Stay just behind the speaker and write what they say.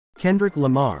Kendrick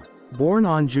Lamar, born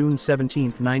on June 17,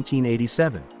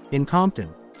 1987, in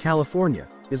Compton, California,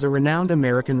 is a renowned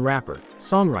American rapper,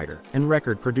 songwriter, and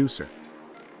record producer.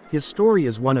 His story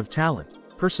is one of talent,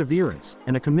 perseverance,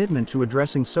 and a commitment to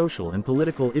addressing social and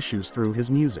political issues through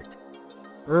his music.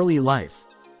 Early life.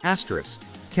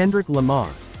 Kendrick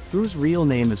Lamar, whose real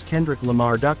name is Kendrick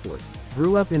Lamar Duckworth,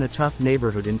 grew up in a tough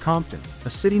neighborhood in Compton, a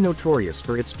city notorious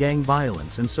for its gang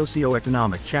violence and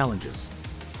socioeconomic challenges.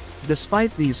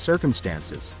 Despite these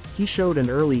circumstances, he showed an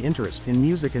early interest in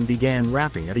music and began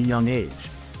rapping at a young age.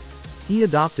 He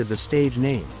adopted the stage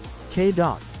name, K.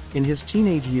 in his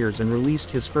teenage years and released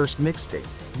his first mixtape,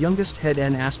 Youngest Head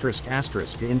N***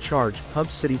 in Charge, Pub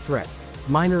City Threat,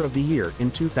 Minor of the Year in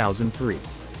 2003.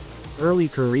 Early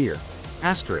career.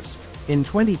 In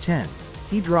 2010,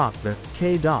 he dropped the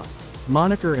K.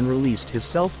 moniker and released his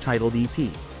self-titled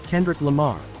EP, Kendrick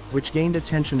Lamar, which gained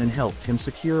attention and helped him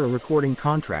secure a recording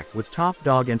contract with Top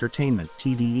Dog Entertainment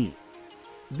 (TDE).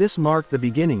 This marked the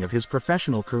beginning of his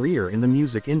professional career in the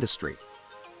music industry.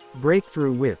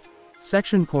 Breakthrough with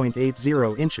Section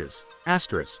 .80 inches.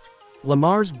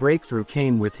 Lamar's breakthrough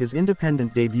came with his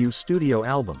independent debut studio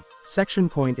album, Section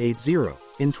 .80,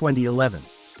 in 2011.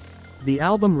 The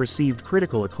album received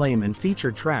critical acclaim and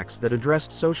featured tracks that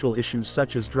addressed social issues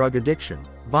such as drug addiction,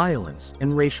 violence,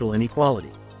 and racial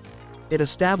inequality. It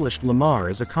established Lamar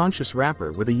as a conscious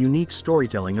rapper with a unique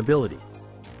storytelling ability.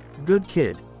 Good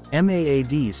Kid,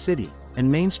 Mad City,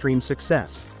 and mainstream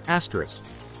success.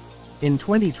 In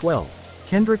 2012,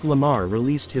 Kendrick Lamar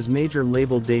released his major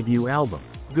label debut album,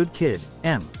 Good Kid,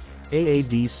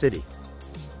 Mad City.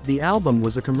 The album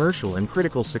was a commercial and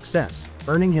critical success,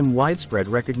 earning him widespread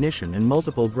recognition and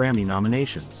multiple Grammy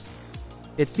nominations.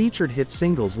 It featured hit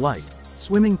singles like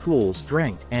Swimming Pools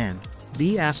Drank and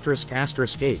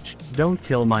B****H, Don't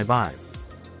Kill My Vibe.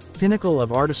 Pinnacle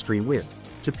of artistry with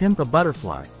To Pimp a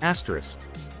Butterfly,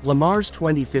 Lamar's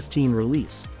 2015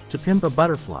 release, To Pimp a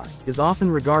Butterfly, is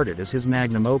often regarded as his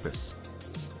magnum opus.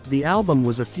 The album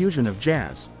was a fusion of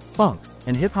jazz, funk,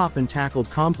 and hip-hop and tackled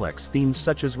complex themes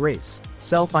such as race,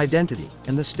 self-identity,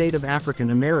 and the state of African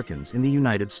Americans in the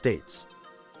United States.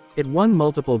 It won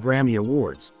multiple Grammy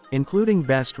Awards, including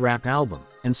Best Rap Album,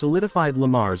 and solidified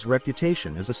Lamar's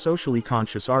reputation as a socially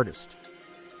conscious artist.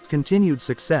 Continued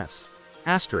success.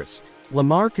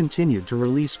 Lamar continued to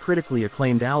release critically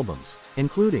acclaimed albums,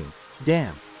 including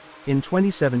Damn, in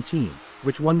 2017,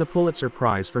 which won the Pulitzer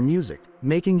Prize for Music,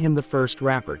 making him the first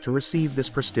rapper to receive this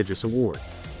prestigious award.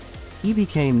 He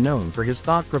became known for his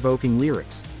thought-provoking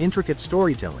lyrics, intricate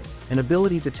storytelling, and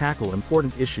ability to tackle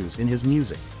important issues in his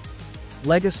music.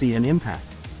 Legacy and impact.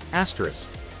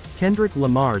 Kendrick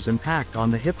Lamar's impact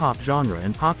on the hip-hop genre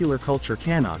and popular culture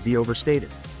cannot be overstated.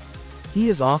 He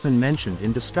is often mentioned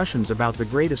in discussions about the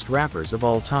greatest rappers of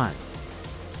all time.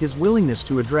 His willingness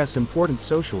to address important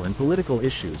social and political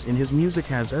issues in his music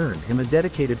has earned him a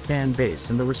dedicated fan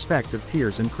base and the respect of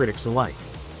peers and critics alike.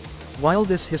 While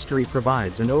this history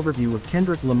provides an overview of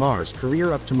Kendrick Lamar's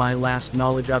career up to my last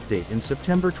knowledge update in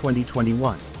September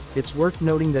 2021, it's worth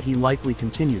noting that he likely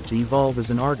continued to evolve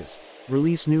as an artist,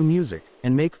 release new music,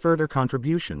 and make further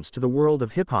contributions to the world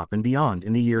of hip-hop and beyond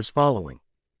in the years following.